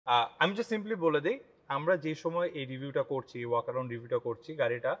আমি just simply বলে দেই আমরা যে সময় এই রিভিউটা করছি ওয়াক অ্যারাউন্ড রিভিউটা করছি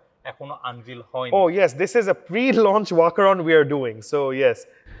গাড়িটা এখনো আনভিল হয়নি Oh yes, this is a pre-launch walk around we are doing. So yes,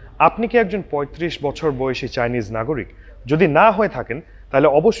 আপনি কি একজন 35 বছর বয়সী চাইনিজ নাগরিক? যদি না হয়ে থাকেন তাহলে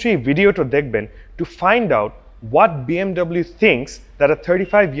অবশ্যই ভিডিওটা দেখবেন to find out what BMW thinks that a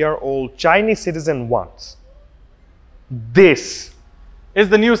 35-year-old Chinese citizen wants. This is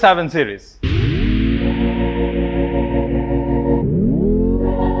the new 7 series.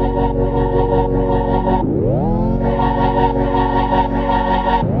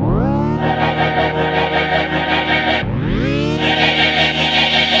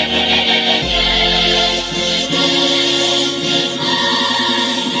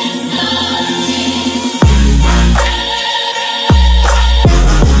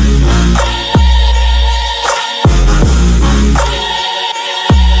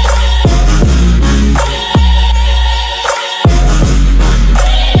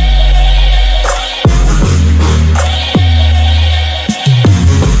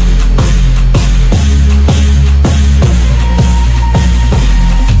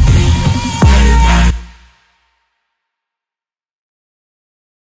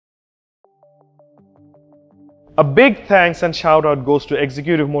 A big thanks and shout out goes to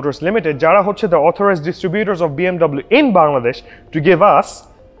Executive Motors Limited, যারা হচ্ছে the authorized distributors of BMW in Bangladesh to give us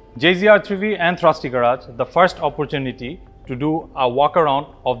JZR3V and thrustygarage the first opportunity to do a walk around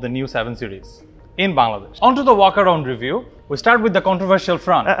of the new 7 series in Bangladesh. Onto the walk around review, we start with the controversial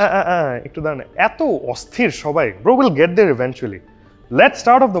front. একটু দাঁড়ান এত অস্থির সবাই bro will get there eventually. Let's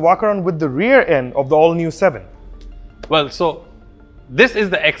start off the walk around with the rear end of the all new 7. Well, so this is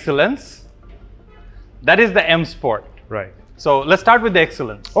the excellence. That is the M Sport. Right. So let's start with the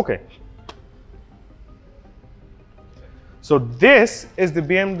excellence. Okay. So this is the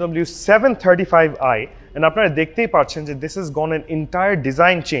BMW 735i and আপনারা দেখতেই পাচ্ছেন যে this has gone an entire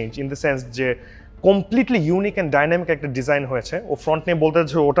design change in the sense যে completely unique and dynamic একটা design হয়েছে ও front নিয়ে বলতে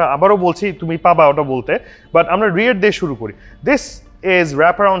যে ওটা আবারও বলছি তুমি পাবা ওটা বলতে বাট আমরা রিয়ার দিয়ে শুরু করি this is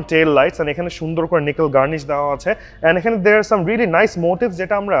wrap around tail lights and এখানে সুন্দর করে নিকেল গার্নিশ দেওয়া আছে and এখানে there are some really nice motifs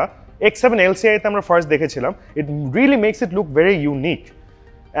যেটা আমরা X7 LCI তে আমরা ফার্স্ট দেখেছিলাম it really makes it look very unique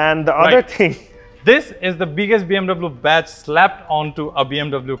and the other thing this is the biggest BMW badge slapped onto a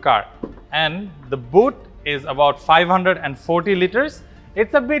BMW car and the boot is about 540 liters.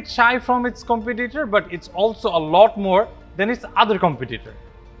 It's a bit shy from its competitor but it's also a lot more than its other competitor.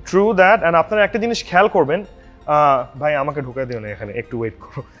 True that and আপনারা একটা জিনিস খেয়াল করবেন ভাই আমাকে ঢুকাই দিও না এখানে একটু ওয়েট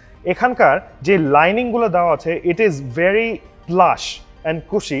করো এখানকার যে লাইনিং গুলো দেওয়া আছে it is very plush and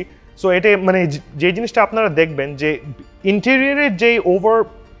cushy so এটা মানে যে জিনিসটা আপনারা দেখবেন যে ইন্টেরিয়রের যে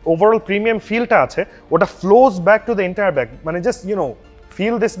ওভারঅল প্রিমিয়াম ফিলটা আছে ওটা flows back to the entire back মানে just you know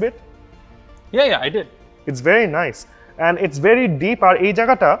feel this bit yeah I did it's very nice and it's very deep আর এই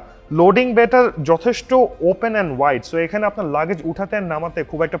জায়গাটা লোডিং বেটা যথেষ্ট ওপেন অ্যান্ড ওয়াইড সো এখানে আপনার লাগেজ উঠাতে আর নামাতে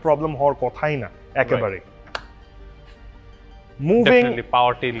খুব একটা প্রবলেম হওয়ার কথাই না একেবারে moving definitely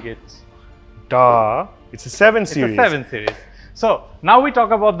power tailgates it's a 7 series it's a 7 series So now we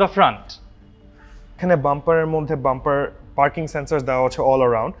talk about the front. এখানে বাম্পারের মধ্যে বাম্পার পার্কিং সেন্সরস দেওয়া আছে অল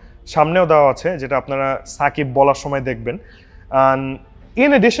অ্যারাউন্ড সামনেও দেওয়া আছে যেটা আপনারা সাকিব বলার সময় দেখবেন and in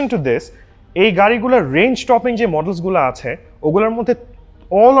addition to this এই গাড়িগুলোর রেঞ্জ টপিং যে মডেলসগুলো আছে ওগুলোর মধ্যে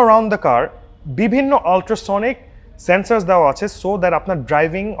অল অ্যারাউন্ড দ্য কার বিভিন্ন আল্ট্রাসনিক সেন্সরস দেওয়া আছে সো দ্যাট আপনার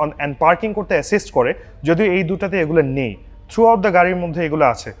ড্রাইভিং অ্যান্ড পার্কিং করতে অ্যাসিস্ট করে যদিও এই দুটাতে এগুলো নেই থ্রু আউট দ্য গাড়ির মধ্যে এগুলো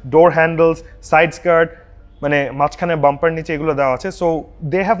আছে ডোর হ্যান্ডেলস সাইড স্কার্ট মানে মাঝখানে বাম্পার নিচে এগুলো দেওয়া আছে so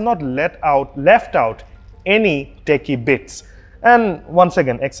they have not left out any টেকি bits and once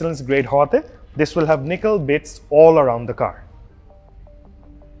again excellence grade হওয়াতে this will have nickel bits all around the car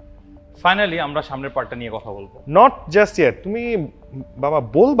finally আমরা সামনের পার্টটা নিয়ে কথা বলবো নট জাস্ট ইয়েট তুমি বাবা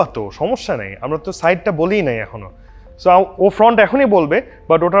বলবা তো সমস্যা নেই আমরা তো সাইডটা বলিই নাই এখনো সো ও ফ্রন্ট এখনই বলবে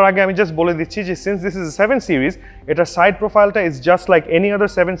বাট ওটার আগে আমি জাস্ট বলে দিচ্ছি যে সিন্স দিস ইজ 7 সিরিজ এটার সাইড প্রোফাইলটা is just like any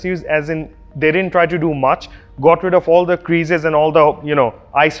other 7 series as in they didn't try to do much got rid of all the creases and all the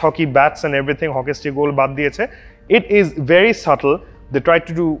ice hockey bats and everything hockey stick goal bad diyeche it is very subtle they tried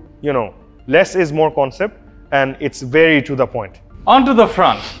to do less is more concept and it's very to the point onto the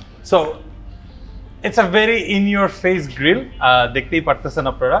front so it's a very in your face grill দেখতেই পারতেছেন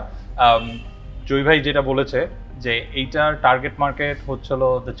আপনারা জয় ভাই যেটা বলেছে যে এইটার target market হচ্ছিল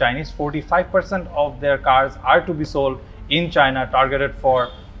the Chinese 45% of their cars are to be sold in China targeted for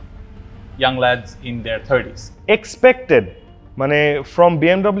young lads in their 30s expected মানে from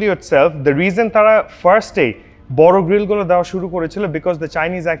BMW itself the reason তারা ফার্স্টে বড় গ্রিলগুলো দেওয়া শুরু করেছিল because the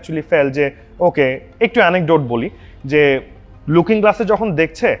Chinese actually felt যে ওকে একটু অ্যানেকডোট বলি যে লুকিং গ্লাসে যখন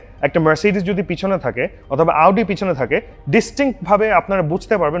দেখছে একটা মার্সিডিজ যদি পিছনে থাকে অথবা আউডি পিছনে থাকে, ডিস্টিংক্ট ভাবে আপনারা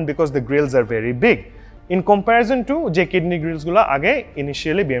বুঝতে পারবেন because the Grylls are very big in comparison two যে কিডনি গ্রিলসগুলো আগে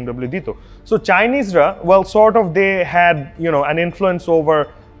ইনিশিয়ালি BMW দিত। So চাইনিজরা well sort of they had an influence over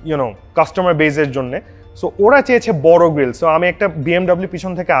customer বেজের জন্য। সো ওরা চেয়েছে বড় গ্রিল। সো আমি একটা BMW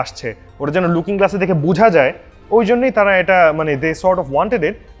পিছন থেকে আসছে, ওরা যেন লুকিং গ্লাসে দেখে বোঝা যায়, ওই জন্যই তারা এটা মানে দে sort of wanted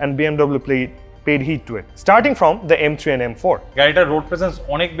it and BMW paid heed to it, starting from the M3 and M4. গাড়িটার রোড প্রেজেন্স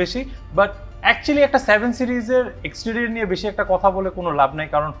অনেক বেশি, বাট অ্যাকচুয়ালি একটা 7 সিরিজের এক্সটেরিয়র নিয়ে বেশি একটা কথা বলে কোনো লাভ নাই,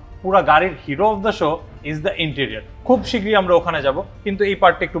 কারণ পুরো গাড়ির hero of the show is the interior. খুব শীঘ্রই আমরা ওখানে যাব, কিন্তু এই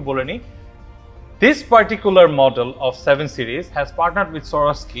পার্টটা একটু বলে নিই। This particular model of 7 Series has partnered with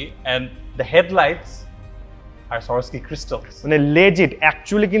Swarovski and the headlights are Swarovski crystals. মানে legit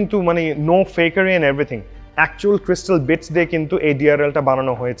actually কিন্তু মানে no fakery and everything, actual crystal bits দিয়ে কিন্তু এই DRL-টা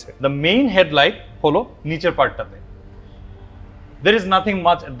বানানো হয়েছে। The main headlight হলো নিচের পার্টটাতে। There is nothing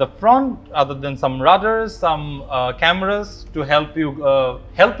much at the front other than some rudders, some cameras to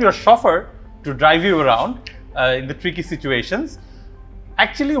help your chauffeur to drive you around in the tricky situations.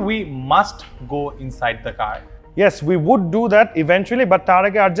 Actually, we must go inside the car. Yes, we would do that eventually, but তার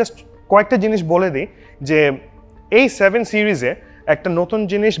আগে আর just কয়েকটা জিনিস বলে দিই যে এই 7 সিরিজে একটা নতুন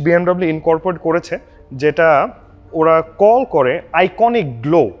জিনিস BMW ইনকর্পোরেট করেছে, যেটা ওরা কল করে আইকনিক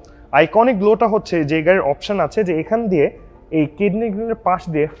গ্লো। আইকনিক গ্লোটা হচ্ছে যে গাড়ির অপশন আছে যে এখান দিয়ে এই কিডনি গ্রিলের পাশ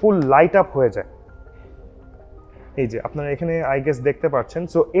দিয়ে ফুল লাইট আপ হয়ে যায়। এই যে আপনারা এখানে আই গেস দেখতে পাচ্ছেন।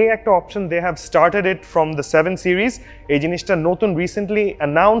 সো এই একটা option they have started it from the 7 series. এই জিনিসটা নতুন রিসেন্টলি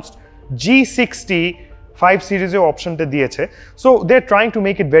অ্যানাউন্সড G60 5 সিরিজে অপশনটা দিয়েছে। So they are trying to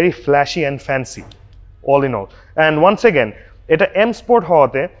make it very flashy and fancy all in all. And once again এটা M Sport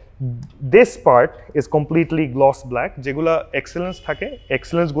হওয়াতে this part is completely gloss black, যেগুলা excellence থাকে,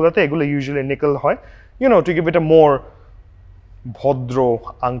 এক্সেলেন্সগুলোতে এগুলো ইউজুয়ালি নিকেল হয়, to give it a more ভদ্র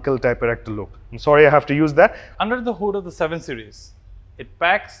uncle টাইপের একটা look. I'm sorry I have to use that. Under the hood of the 7 Series, it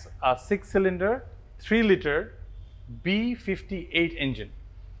packs a 6-cylinder, 3-liter B58 engine,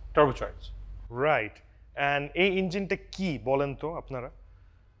 turbocharged. Right. And এই ইঞ্জিনটা কি বলেন তো আপনারা?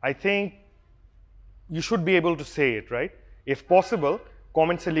 I think you should be able to say it, right? If possible,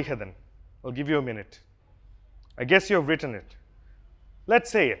 comments এ লিখে দেন। I'll give you a minute. I guess you have written it. Let's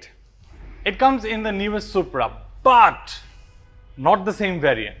say it. It comes in the newest Supra, but not the same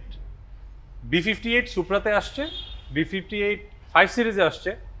variant. B58 Supraতে আসছে, B58 5 সিরিজে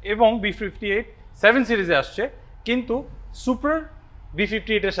আসছে এবং B58 7 সিরিজে আসছে, কিন্তু Supra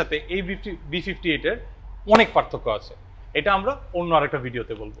B58 এর সাথে এই B58 এর অনেক পার্থক্য আছে। এটা আমরা অন্য আরেকটা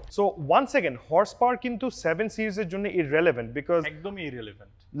ভিডিওতে বলবো। So once again, horsepower কিন্তু 7 সিরিজের জন্য irrelevant because একদমই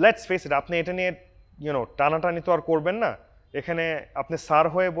irrelevant. Let's face it, আপনি এটা নিয়ে টানাটানি তো আর করবেন না। এখানে আপনি সার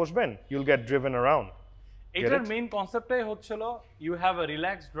হয়ে বসবেন, you'll get driven around. এটার মেইন কনসেপ্টটাই হচ্ছিল you have a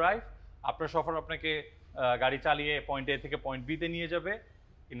relaxed drive. আপনার শফার আপনাকে গাড়ি চালিয়ে পয়েন্ট A থেকে পয়েন্ট B তে নিয়ে যাবে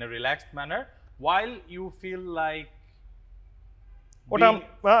in a relaxed manner while you feel like ওটা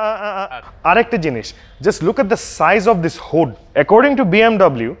আরেকটা জিনিস, just look at the size of this hood. According to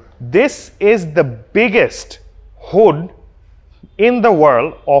BMW, this is the biggest hood in the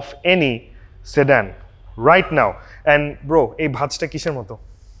world of any sedan right now. And bro, এই ভাঁজটা কিসের মতো?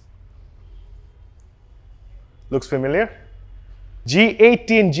 Looks familiar?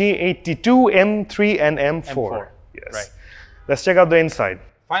 G80 and G82, M3 and M4. Yes. Right. Let's check out the inside.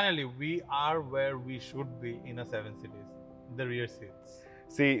 Finally, we are where we should be in a 7 Series, the rear seats.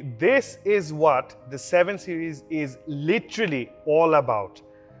 See, this is what the 7 Series is literally all about.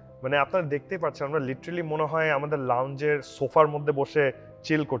 মানে আপনারা দেখতেই পাচ্ছেন, আমরা literally মনে হয় আমাদের লাউঞ্জের সোফার মধ্যে বসে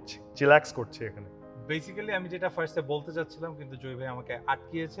চিল করছি, চিল্যাক্স করছি এখানে। বেসিক্যালি আমি যেটা ফার্স্টে বলতে চাচ্ছিলাম, কিন্তু জয় ভাই আমাকে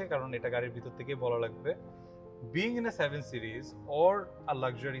আটকিয়েছে, কারণ এটা গাড়ির ভিতর থেকেই বলা লাগবে। Being in a 7 Series or a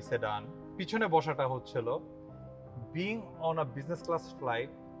luxury sedan, পিছনে বসাটা হচ্ছিল being on a business class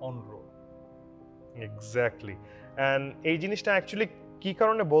flight on road. Exactly. And এই জিনিসটা অ্যাকচুয়ালি কি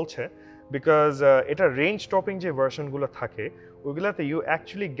কারণে বলছে, বিকজ এটা রেঞ্জ টপিং যে ভার্সনগুলো থাকে ওইগুলোতে you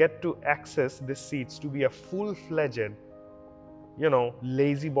actually gate to access this seats two be a full fledged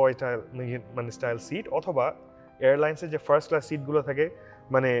lazy বয় মানে স্টাইল সিট, অথবা এয়ারলাইন্সের যে ফার্স্ট ক্লাস সিটগুলো থাকে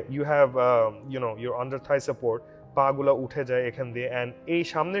মানে you have your under Thai support, পাগুলো উঠে যায় এখান দিয়ে, অ্যান্ড এই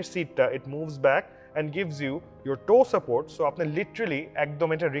সামনের সিটটা ইট moves back and gives you your to support. So আপনি লিটারালি একদম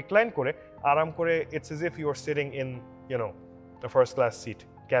এটা রিক্লাইন করে আরাম করে it's age if you are sitting in the first class seat,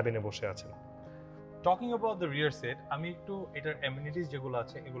 ক্যাবিনে বসে আছেন। Talking about the rear seat, আমি একটু এটার অ্যামিনিটিস যেগুলো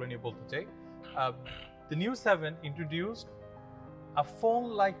আছে এগুলো নিয়ে বলতে চাই। The new 7 introduced a phone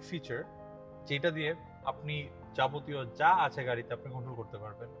like feature, যেটা দিয়ে আপনি যাবতীয় যা আছে গাড়িতে আপনি কন্ট্রোল করতে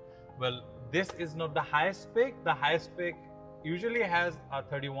পারবেন। Well, this is not the highest spec, the highest spec usually has a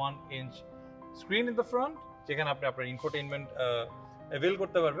 31-inch screen in the front যেখানে আপনি আপনার infotainment avail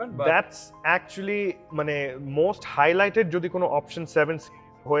করতে পারবেন but that's actually মানে most highlighted যদি কোনো option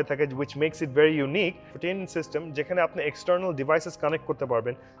 7 হয়ে থাকে which makes it very unique infotainment system যেখানে আপনি external devices connect করতে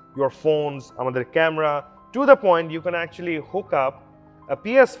পারবেন your phones আমাদের camera to the point you can actually hook up a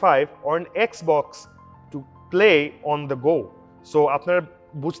PS5 or an Xbox to play on the go so আপনারা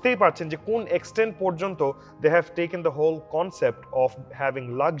বুঝতেই পারছেন যে কোন extent পর্যন্ত they have taken the whole concept of having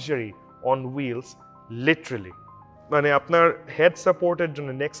luxury on wheels literally মানে আপনার head সাপোর্টের জন্য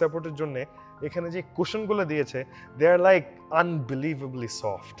নেক সাপোর্টের জন্য এখানে যে কুশনগুলো দিয়েছে দে আর লাইক আনবিলিভেবলি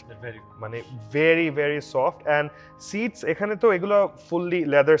সফট মানে very very soft and seats এখানে তো এগুলো fully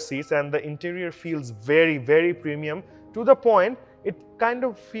leather seats and the interior feels very very premium to the point it kind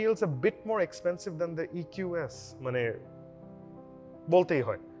of feels a bit more expensive than the ইকিউএস মানে বলতেই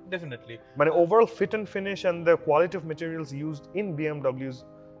হয় definitely মানে overall fit and finish and the quality of materials used in BMWs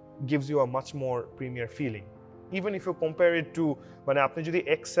gives you a much more premier feeling even if you compare it to মানে আপনি যদি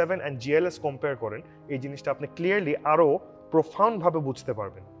X7 and GLS compare করেন এই জিনিসটা আপনি ক্লিয়ারলি আরো profound ভাবে বুঝতে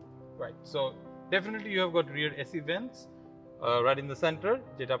পারবেন right so definitely you have got rear AC vents right in the center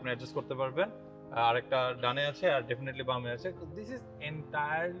যেটা আপনি অ্যাডজাস্ট করতে পারবেন আরেকটা ডানে আছে আর ডেফিনেটলি বামে আছে দিস ইজ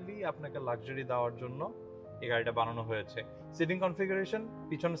এন্টায়ারলি আপনাকে লাক্সারি দেওয়ার জন্য এই গাড়িটা বানানো হয়েছে সিটিং কনফিগারেশন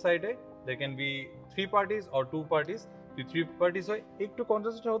পিছন সাইডে there can be 3 parties or 2 parties যদি 3 parties হয় একটু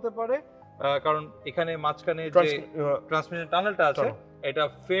কনজেস্টেড হতে পারে কারণ এখানে মাঝখানে যে ট্রান্সমিশন টানেলটা আছে এটা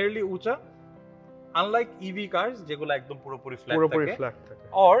ফেয়ারলি উঁচা আনলাইক ইভি কার্স যেগুলো একদম পুরোপুরি ফ্ল্যাট থাকে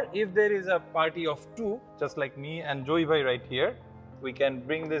or if there is a party of 2 just like me and Joy bhai right here we can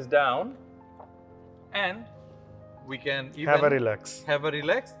bring this down and we can even have a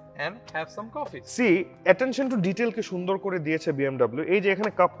relax and have some coffee see attention to detail কে সুন্দর করে দিয়েছে BMW এই যে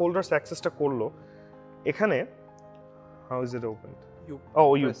এখানে cup হোল্ডারস অ্যাক্সেসটা করলো এখানে how is it opened you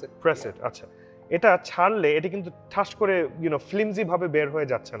press it আচ্ছা এটা ছাড়লে এটা কিন্তু ঠাস করে ফ্লিমজি ভাবে বের হয়ে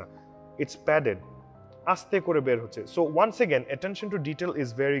যাচ্ছে না it's padded আস্তে করে বের হচ্ছে so once again attention to detail is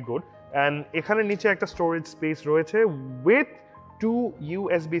very good and এখানে নিচে একটা storage space রয়েছে with 2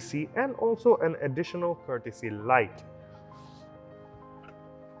 USB-C and also an additional courtesy light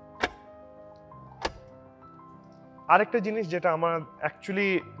আরেকটা জিনিস যেটা আমার অ্যাকচুয়ালি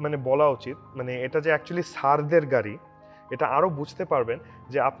মানে বলা উচিত মানে এটা যে অ্যাকচুয়ালি সারদের গাড়ি এটা আরো বুঝতে পারবেন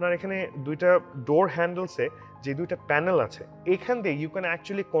যে আপনার এখানে দুইটা ডোর হ্যান্ডেলসে যে দুইটা প্যানেল আছে এখান দিয়ে you can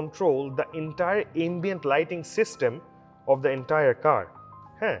actually control the entire ambient lighting system of the entire কার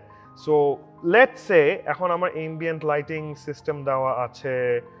হ্যাঁ সো লেটস সে এখন আমার এম্বিয়েন্ট লাইটিং সিস্টেম দেওয়া আছে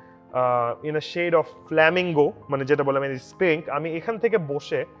in a shade of flamingo মানে যেটা বলে আমি পিঙ্ক আমি এখান থেকে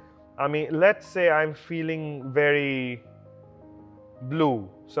বসে আমি let's say I am feeling very blue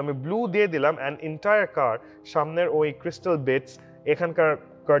so আমি ব্লু দিয়ে দিলাম অ্যান্ড এন্টায়ার কার সামনের ওই ক্রিস্টাল বিটস এখানকার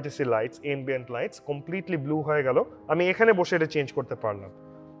courtesy lights ambient lights completely blue হয়ে গেল আমি এখানে বসে এটা চেঞ্জ করতে পারলাম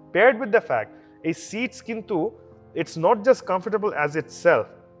পেয়ার্ড উইথ দ্য ফ্যাক্ট এই সিটস কিন্তু it's not just comfortable as it self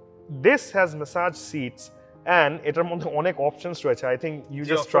this has massage seats and এটার মধ্যে অনেক অপশনস রয়েছে I think you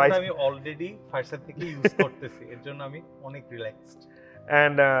just try আমি অলরেডি ফার্স্ট থেকে ইউজ করতেছি এর জন্য আমি অনেক relaxed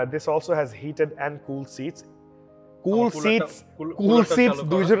and this also has heated and cool seats cool seats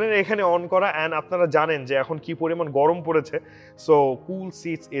দুইজনের এখানে অন করা and আপনারা জানেন যে এখন কি পরিমাণ গরম পড়েছে so cool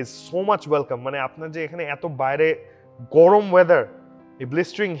seats is so much welcome মানে আপনার যে এখানে এত বাইরে গরম ওয়েদার এই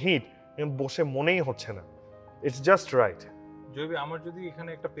blistering heat বসে মনেই হচ্ছে না it's just right যদি আমার যদি এখানে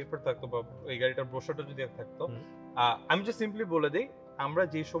একটা পেপার থাকতো বা এই গাড়িটার ব্রোশারটা যদি থাকতো আমি জাস্ট সিম্পলি বলে দেই আমরা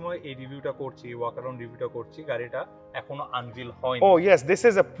যে সময় এই রিভিউটা করছি ওয়াকারাউন্ড রিভিউটা করছি গাড়িটা এখনো আনভিল হয়নি oh yes this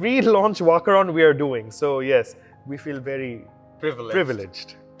is a pre-launch walkaround we are doing so yes we feel very privileged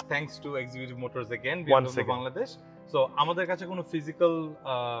thanks to Executive Motors again BMW Bangladesh so আমাদের কাছে কোনো ফিজিক্যাল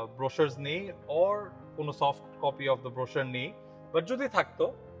ব্রোশারস নেই or কোনো সফট কপি অফ দ্য ব্রোশার নেই but যদি থাকতো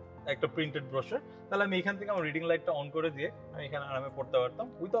একটা printed ব্রোশার তাহলে আমি এখান থেকে আমার রিডিং লাইটটা অন করে দিয়ে আমি এখানে আরামে পড়তে পারতাম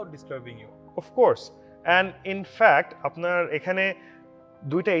without disturbing you of course and in fact আপনার এখানে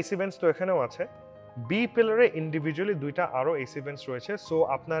দুইটা এসি ভেন্টস তো এখানেও আছে বি পিলারে ইন্ডিভিজুয়ালি দুইটা আরো এসি ভেন্টস রয়েছে সো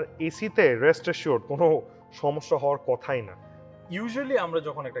আপনার এসিতে রেস্ট অ্যাসিওরড কোনো সমস্যা হওয়ার কথাই না ইউজুয়ালি আমরা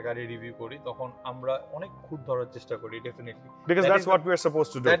যখন একটা গাড়ি রিভিউ করি তখন আমরা অনেক খুঁত ধরার চেষ্টা করি definitely because that's what we are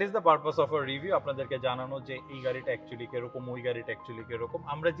supposed to do that is the purpose of a review আপনাদেরকে জানানো যে এই গাড়িটা অ্যাকচুয়ালি কিরকম ওই গাড়িটা অ্যাকচুয়ালি কিরকম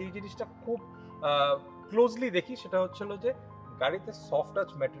আমরা যে জিনিসটা খুব ক্লোজলি দেখি সেটা হচ্ছিল যে গাড়িতে সফট টাচ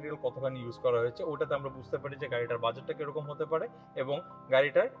ম্যাটেরিয়াল কতখানি ইউজ করা হয়েছে ওটাতে আমরা বুঝতে পারি যে গাড়িটার বাজেটটা কিরকম হতে পারে এবং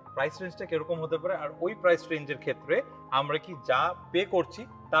গাড়িটার প্রাইস রেঞ্জটা কিরকম হতে পারে আর ওই প্রাইস রেঞ্জের ক্ষেত্রে আমরা কি যা পে করছি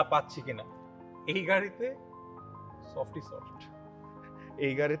তা পাচ্ছি কিনা এই গাড়িতে সফট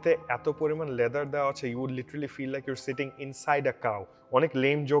এই গাড়িতে এত পরিমাণ লেদার দেওয়া আছে, you would literally feel like your sitting inside a cow. অনেক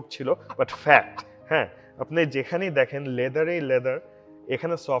লেম জোক ছিল, বাট ফ্যাক্ট। হ্যাঁ, আপনি যেখানেই দেখেন লেদারেই লেদার,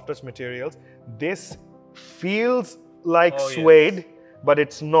 এখানে softest materials. This feels like suede, but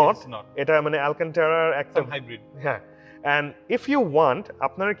it's not. এটা মানে অ্যালকান্টারার একটা হাইব্রিড। হ্যাঁ, অ্যান্ড ইফ ইউ ওয়ান্ট,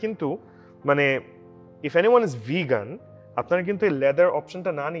 আপনারা কিন্তু মানে if anyone is vegan, আপনারা কিন্তু এই leather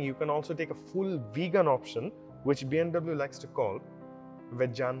অপশনটা না নিয়ে you can also take a full vegan option which BMW likes to call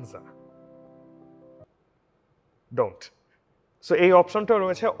veganza. Don't. So এই অপশনটা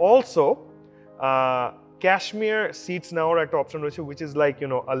রয়েছে। Also cashmere seats নেওয়ার একটা অপশন রয়েছে which is like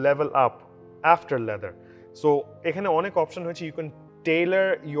a level up after leather. So এখানে অনেক অপশন হয়েছে, you can tailor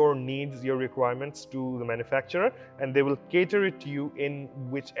your needs, your requirements to the manufacturer, and they will cater it to you in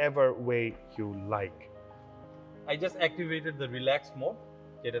whichever way you like. I just activated the relax mode,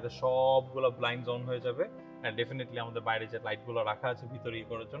 যেটাতে সবগুলো blinds on হয়ে যাবে, and definitely আমাদের বাইরে যে লাইটগুলো রাখা আছে ভিতরে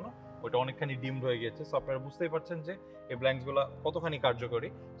করার জন্য ওটা অনেকখানি ডিমড হয়ে গেছে। সো আপনারা বুঝতেই পারছেন যে এই ব্লাইন্ডসগুলো কতখানি কার্যকরী।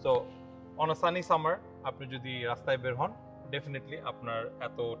 So on a Sunny summer আপনি যদি রাস্তায় বের হন, ডেফিনেটলি আপনার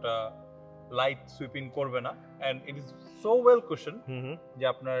এতটা লাইট সুইপিং করবে না, and it is so well cushioned যে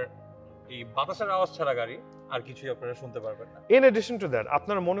আপনার এই বাতাসের আওয়াজ ছাড়া গাড়ি আর কিছুই আপনারা শুনতে পারবেন না। In addition to that,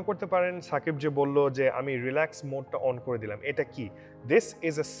 আপনারা মনে করতে পারেন সাকিব যে বললো যে আমি রিল্যাক্স মোডটা অন করে দিলাম, এটা কি? This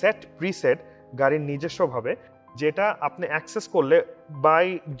is a set preset গাড়ির নিজস্বভাবে, যেটা আপনি অ্যাক্সেস করলে by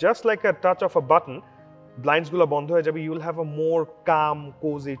just like a touch of a button ব্লাইন্ডসগুলো বন্ধ হয়ে যাবে। You will have a more come,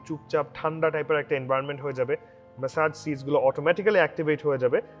 cosy, চুপচাপ ঠান্ডা টাইপের একটা এনভায়রনমেন্ট হয়ে যাবে। ম্যাসাজ সিটসগুলো অটোমেটিক্যালি অ্যাক্টিভেট হয়ে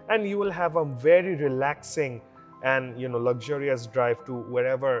যাবে, and you will have a very relaxing and luxurious drive to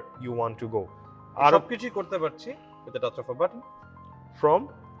wherever you want to go. সবকিছু করতে পারছি with the touch of a button from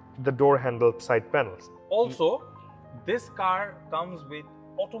the door handle side panels. Also, this car comes with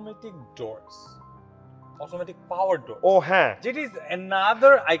automatic doors, automatic power doors. Oh হ্যাঁ, that is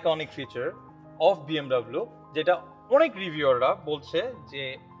another iconic feature of BMW, যেটা অনেক রিভিউয়াররা বলছে যে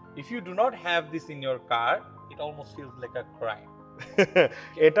if you do not have this in your car, it almost feels like a crime.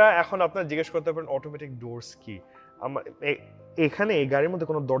 এটা এখন আপনারা জিজ্ঞেস করতে পারেন অটোমেটিক ডোরস কি? এখানে এই গাড়ির মধ্যে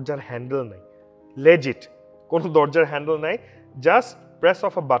কোনো দরজার হ্যান্ডেল নাই, লেজিট কোনো দরজার হ্যান্ডেল নাই। Just press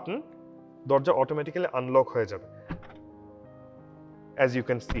of a button, দরজা অটোমেটিক্যালি আনলক হয়ে যাবে। অ্যাজ ইউ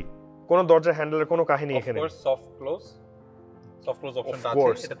ক্যান সি, কোনো দরজার হ্যান্ডেলের কোনো কাহিনী এখানে নেই। সফট ক্লোজ অপশনটা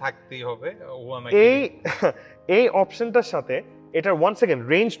আছে, এটা থাকতেই হবে। এই অপশনটার সাথে এটার ওয়ান সেকেন্ড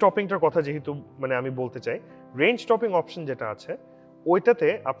রেঞ্জ স্টপিংটার কথা যেহেতু মানে আমি বলতে চাই, রেঞ্জ স্টপিং অপশন যেটা আছে ওইটাতে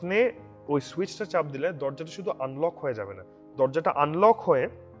আপনি ওই সুইচটা চাপ দিলে দরজাটা শুধু আনলক হয়ে যাবে না, দরজাটা আনলক হয়ে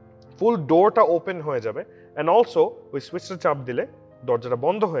ফুল ডোরটা ওপেন হয়ে যাবে, অ্যান্ড অলসো ওই সুইচটা চাপ দিলে দরজাটা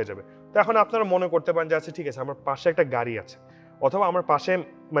বন্ধ হয়ে যাবে। তো এখন আপনারা মনে করতে পারেন যে আচ্ছা ঠিক আছে, আমার পাশে একটা গাড়ি আছে, অথবা আমার পাশে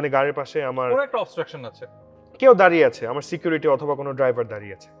মানে গাড়ির পাশে আমার কোনো একটা অবস্ট্রাকশন আছে, কেউ দাঁড়িয়ে আছে, আমার সিকিউরিটি অথবা কোনো ড্রাইভার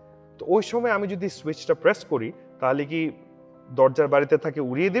দাঁড়িয়ে আছে। তো ওই সময় আমি যদি সুইচটা প্রেস করি তাহলে কি দরজার বাড়িতে থাকে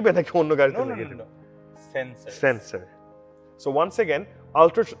উড়িয়ে দিবে নাকি অন্য গাড়িতে লাগিয়ে দিবে? Sensor. So once again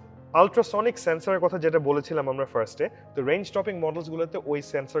ultrasonic সেন্সরের কথা যেটা বলেছিলাম আমরা ফার্স্টে, তো রেঞ্জ স্টপিং মডেলসগুলোতে ওই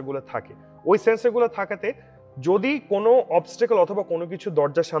সেন্সরগুলো থাকে। ওই সেন্সরগুলো থাকাতে যদি কোনো অবস্টেকল অথবা কোনো কিছু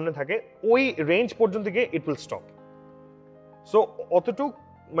দরজার সামনে থাকে, ওই রেঞ্জ পর্যন্ত গিয়ে ইট উইল স্টপ। সো অতটুক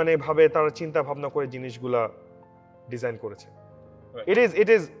মানে ভাবে তারা চিন্তা ভাবনা করে জিনিসগুলা ডিজাইন করেছে। ইট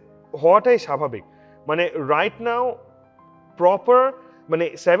ইজ হওয়াটাই স্বাভাবিক। মানে রাইট নাও প্রপার মানে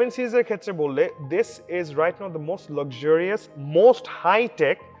 7 সিরিজের ক্ষেত্রে বললে this is right now the most luxurious, most high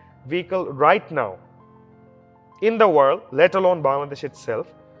tech vehicle right now in the world, let alone Bangladesh itself,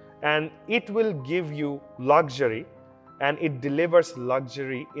 and it will give you luxury, and it delivers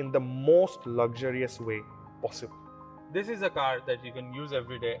luxury in the most luxurious way possible. This is a car that you can use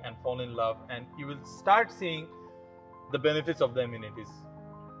every day and fall in love, and you will start seeing the benefits of the amenities.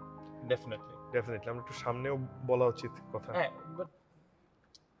 Definitely. আমরা একটু সামনেও বলা উচিত কথা। হ্যাঁ, but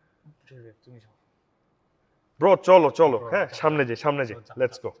তুমি bro চলো হ্যাঁ সামনে যে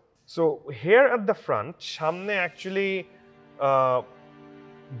let's go. So here at the front, সামনে অ্যাকচুয়ালি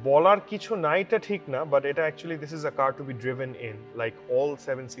বলার কিছু নাই এটা ঠিক না, বাট এটা actually this is a car two B driven in like all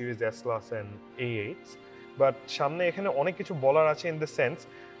 7 series S class and A8s, but সামনে এখানে অনেক কিছু বলার আছে ইন দ্য সেন্স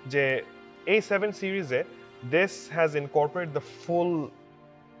যে এই 7 সিরিজে this has Incorporated the full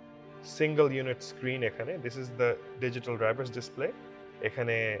single unit screen. এখানে this is the digital drivers display,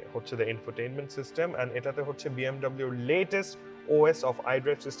 এখানে হচ্ছে দ্য ইনফোটেইনমেন্ট সিস্টেম, এন্ড এটাতে হচ্ছে BMW এর latest OS of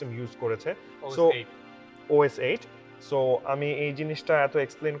iDrive system use করেছে, সো OS 8। সো আমি এই জিনিসটা এত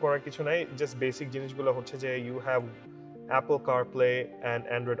এক্সপ্লেন করার কিছু নাই, জাস্ট বেসিক জিনিসগুলো হচ্ছে যে you have Apple CarPlay and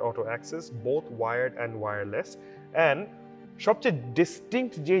Android Auto Access, both wired and wireless, and সবচেয়ে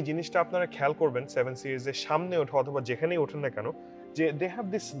ডিস্টিংক্ট যে জিনিসটা আপনারা খেয়াল করবেন 7 সিরিজের সামনে ওঠা অথবা যেখানেই ওঠেন না কেন, যে they have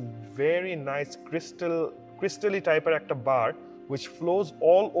this very nice crystal-y টাইপের একটা বার which flows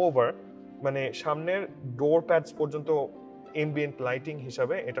all over, মানে সামনের ডোর প্যাডস পর্যন্ত ambient lighting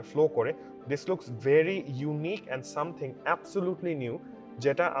হিসাবে এটা ফ্লো করে। This looks very unique and something absolutely new,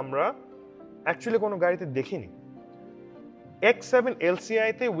 যেটা আমরা অ্যাকচুয়ালি কোনো গাড়িতে দেখিনি। X7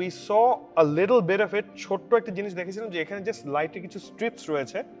 LCI তে we saw a little bit of it, ছোট্ট একটা জিনিস দেখেছিলাম যে এখানে জাস্ট লাইটে কিছু স্ট্রিপস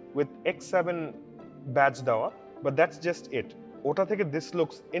রয়েছে with X7 ব্যাজ দেওয়া, but that's just it. ওটা থেকে this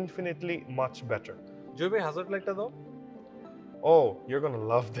looks infinitely much better. জয় ভাই হ্যাজার্ড লাইটটা দাও। Oh, you're gonna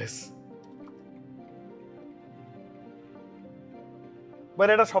love this. But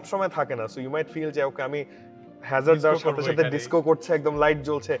এটা সব সময় থাকে না, so you might feel যে ওকে আমি হ্যাজার্ড দেওয়ার সাথে সাথে ডিসকো করছে, একদম লাইট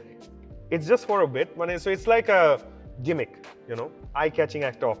জ্বলছে। It's just for a bit, মানে so it's like a gimmick, you know, eye catching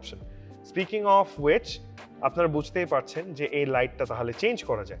একটা অপশন। Speaking of which, আপনারা বুঝতেই পারছেন যে এই লাইটটা তাহলে চেঞ্জ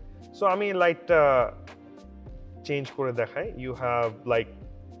করা যায়। সো আমি এই লাইটটা চেঞ্জ করে দেখাই। You have like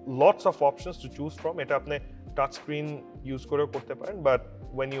lots of options to choose from. এটা আপনি টাচ স্ক্রিন ইউজ করেও করতে পারেন, but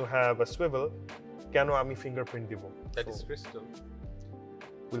when you have a swivel, কেন আমি ফিঙ্গারপ্রিন্ট দিব? That is crystal.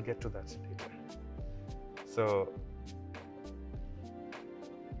 We'll get to that later. So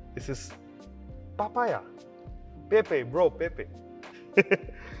this is papaya. Pepe, bro, Pepe.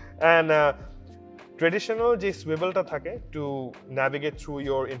 And traditional যে swivelটা থাকে to navigate through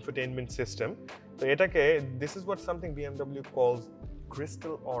your infotainment system, তো এটাকে this is what something BMW calls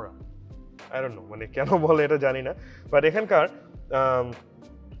crystal aura. I don't know, মানে কেন বলে এটা জানি না, বাট এখানকার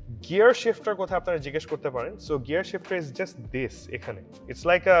গিয়ার শিফটার কথা আপনারা জিজ্ঞেস করতে পারেন। So gear shifter is just this, এখানে ইটস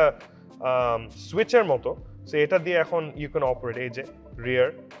লাইক আ সুইচের মতো। সো এটা দিয়ে এখন ইউ ক্যান অপারেট, এই যে রিয়ার,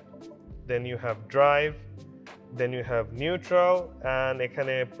 দেন you have drive, then you have neutral, and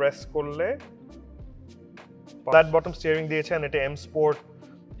এখানে প্রেস করলে ফ্ল্যাট বটম স্টিয়ারিং দিয়েছে। এটা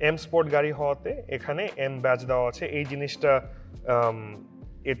এম স্পোর্ট গাড়ি হওয়াতে এখানে এম ব্যাজ দেওয়া আছে। এই জিনিসটা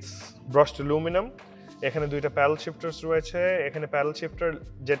ইটস ব্রাশড অ্যালুমিনিয়াম। এখানে দুইটা প্যাডেল শিফটার্স রয়েছে। এখানে প্যাডেল শিফটার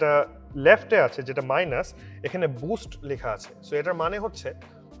যেটা লেফটে আছে, যেটা মাইনাস, এখানে বুস্ট লেখা আছে। সো এটার মানে হচ্ছে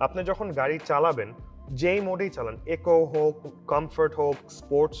আপনি যখন গাড়ি চালাবেন, যেই মোডেই চালান, ইকো হোক, কমফর্ট হোক,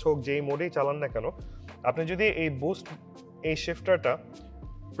 স্পোর্টস হোক, যেই মোডেই চালান না কেন, আপনি যদি এই বুস্ট, এই শিফটারটা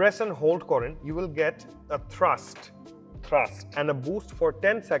প্রেস অ্যান্ড হোল্ড করেন, you will get a thrust and a boost for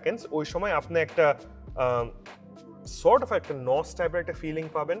 10 seconds. ওই সময় আপনি একটা sort of একটা নস টাইপের একটা ফিলিং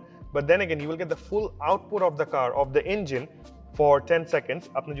পাবেন, but then again you will get the full output of the car, of the engine for 10 seconds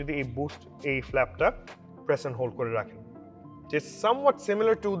আপনি যদি এই বুস্ট, এই ফ্ল্যাপটা প্রেস এন্ড হোল্ড করে রাখেন। It's somewhat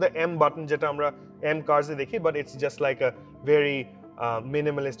similar to the M button যেটা আমরা M cars এ দেখি, but it's just like a very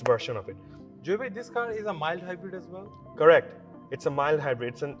minimalist version of it. Joy bhai, this car is a mild hybrid as well? Correct. It's a mild hybrid.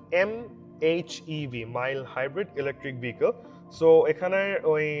 It's an MHEV, mild hybrid electric vehicle. So এখানে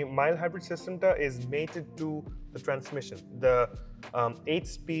ওই mild hybrid systemটা is mated to the transmission, the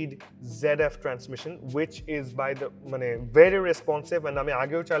 8-speed ZF transmission, which is by the মানে very responsive, and আমি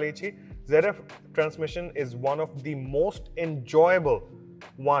আগেও চালিয়েছি। ZF transmission is one of the most enjoyable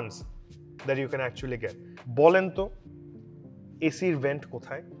ones that you can actually get. বলেন তো এসির vent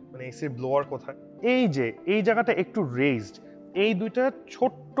কোথায়, মানে এসির ব্লোয়ার কোথায়? এই যে এই জায়গাটা একটু রেজড, এই দুইটা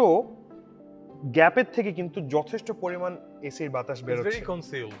ছোট্ট গ্যাপের থেকে কিন্তু যথেষ্ট পরিমাণ এসির বাতাস বের হচ্ছে। Very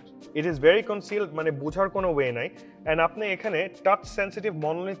concealed. It is very concealed, মানে বোঝার কোনো ওয়ে নাই। এন্ড আপনি এখানে টাচ সেনসিটিভ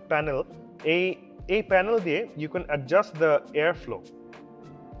মনোলিথ প্যানেল, এই প্যানেল দিয়ে you can adjust the air flow.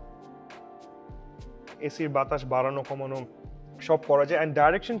 এসির বাতাস বাড়ানো কমানো সব করা যায়। অ্যান্ড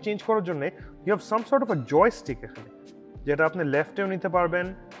ডাইরেকশন চেঞ্জ করার জন্য you have some sort of a joystick এখানে, যেটা আপনি লেফটেও নিতে পারবেন,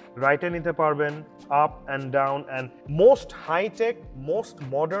 রাইটে নিতে পারবেন, up and down. And most hi tech, most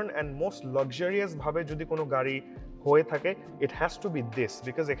modern and most luxurious ভাবে যদি কোনো গাড়ি হয়ে থাকে, it has to B this,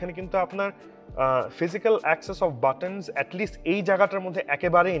 because এখানে কিন্তু আপনার physical access of buttons at least এই জায়গাটার মধ্যে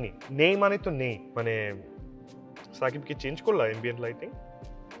একেবারেই নেই মানে তো নেই। মানে সাকিব কি চেঞ্জ করলা এম্বিয়েন্ট লাইটিং?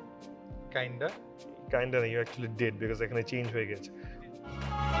 কাইন্ডা না, ইউ অ্যাকচুয়ালি ডিড, বিকজ এখানে চেঞ্জ হয়ে গেছে।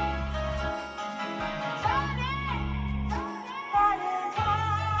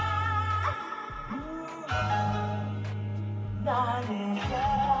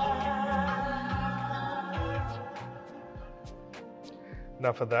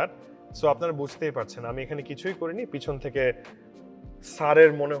 Now for that, so আপনারা বুঝতেই পারছেন আমি এখানে কিছুই করিনি, পিছন থেকে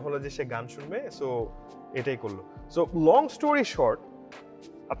স্যারের মনে হলো যে সে গান শুনবে, সো এটাই করলো। সো লং স্টোরি শর্ট,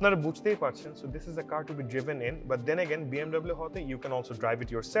 আপনারা বুঝতেই পারছেন, so this is a car two B driven in, but then again BMW হতে you can also drive it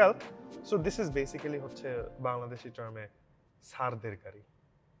yourself. So this is basically হচ্ছে বাংলাদেশি টার্মে স্যারদের গাড়ি।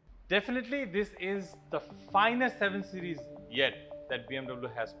 Definitely, this is the finest 7 Series yet that BMW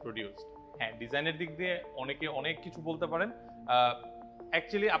has produced. হ্যাঁ, ডিজাইনের দিক দিয়ে অনেকে অনেক কিছু বলতে পারেন।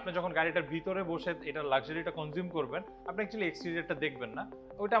 অ্যাকচুয়ালি আপনি যখন গাড়িটার ভিতরে বসে এটা লাক্সারিটা কনজিউম করবেন, আপনি অ্যাকচুয়ালি এক্সটেরিয়রটা দেখবেন না,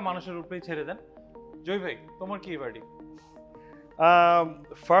 ওটা মানুষের উপরেই ছেড়ে দেন। জয় ভাই, তোমার কি ভার্ডিক্ট?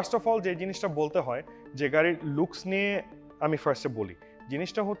 ফার্স্ট অফ অল যে জিনিসটা বলতে হয় যে গাড়ির লুকস নিয়ে আমি ফার্স্টে বলি,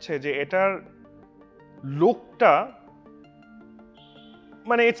 জিনিসটা হচ্ছে যে এটার লুকটা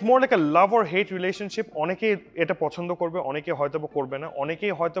মানে it's more like a love or hate relationship. অনেকে এটা পছন্দ করবে, অনেকে হয়তোবা করবে না,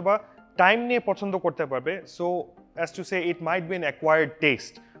 অনেকেই হয়তোবা টাইম নিয়ে পছন্দ করতে পারবে। So as to say it might be an acquired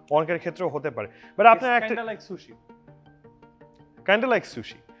test, অনেকের ক্ষেত্রেও হতে পারে। বাট আপনার একটা kinda like sushi, kind like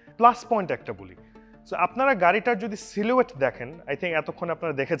sushi. Plus point একটা বলি, সো আপনারা গাড়িটার যদি সিলুয়েট দেখেন, আই থিঙ্ক এতক্ষণ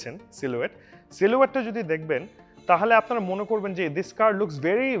আপনারা দেখেছেন সিলুয়েটটা যদি দেখবেন তাহলে আপনারা মনে করবেন যে this car looks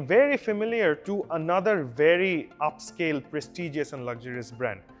very very familiar to another very upscale prestigious and luxurious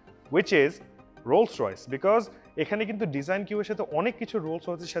brand which is Rolls Royce. Because এখানে কিন্তু ডিজাইন কিউয়ের সাথে অনেক কিছু রোলস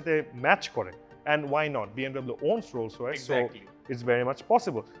রয়েসের সাথে ম্যাচ করে, and why not, BMW owns Rolls Royce, so it's very much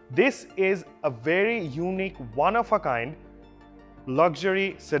possible. This is a very unique, one of a kind luxury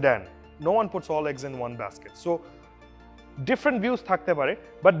sedan. No one puts all eggs in one basket. So different views থাকতে পারে,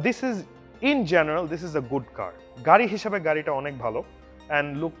 but this is in general this is a good car. গাড়ি হিসেবে গাড়িটা অনেক ভালো, and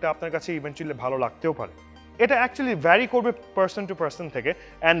লুকটা আপনার কাছে ইভেন্চুয়ালি ভালো লাগতেও পারে। এটা অ্যাকচুয়ালি ভ্যারি করবে পার্সন টু পার্সন থেকে,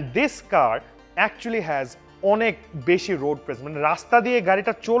 and this car actually has অনেক বেশি রোড প্রেজেন্স। মানে রাস্তা দিয়ে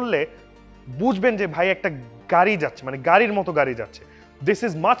গাড়িটা চললে বুঝবেন যে ভাই একটা গাড়ি যাচ্ছে, মানে গাড়ির মতো গাড়ি যাচ্ছে। This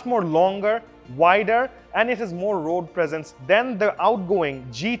is much more longer, wider, and it has more road presence than the outgoing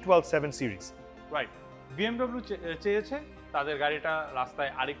G12 7 Series. Right. BMW চেয়েছে তাদের গাড়িটা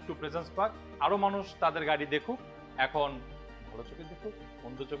রাস্তায় আরেকটু প্রেজেন্স পাক, আরো মানুষ তাদের গাড়ি দেখুক। এখন ভালো চোখে দেখুক,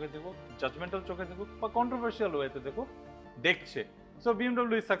 মন্দ চোখে দেখুক, জাজমেন্টাল চোখে দেখুক, বা কন্ট্রোভার্সিয়াল ওয়েতে দেখুক, দেখছে। So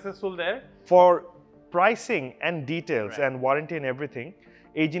BMW is successful there. For pricing and details Right. and warranty and everything,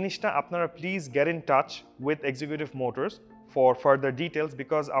 এই জিনিসটা আপনারা please get in touch with executive motors for further details,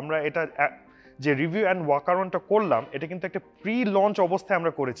 because আমরা এটা যে রিভিউ অ্যান্ড ওয়াকারাউন্ডটা করলাম এটা কিন্তু একটা প্রি লঞ্চ অবস্থায়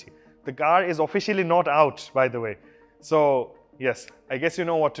আমরা করেছি। The car is officially not out by the way, so yes, I guess you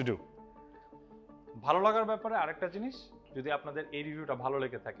know what to do. ভালো লাগার ব্যাপারে আরেকটা জিনিস, যদি আপনাদের এই রিভিউটা ভালো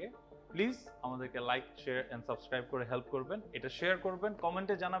লেগে থাকে প্লিজ আমাদেরকে লাইক, শেয়ার এন্ড সাবস্ক্রাইব করে হেল্প করবেন। এটা শেয়ার করবেন,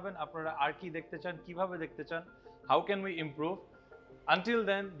 কমেন্টে জানাবেন আপনারা আর কি দেখতে চান, কিভাবে দেখতে চান, how can we improve. Until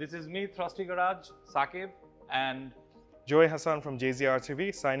then, this is me, thrustygarage, Saqib, and Joy Hassan from JZR TV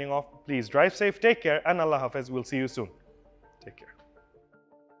signing off. Please drive safe, take care, and Allah Hafiz. We'll see you soon. Take care.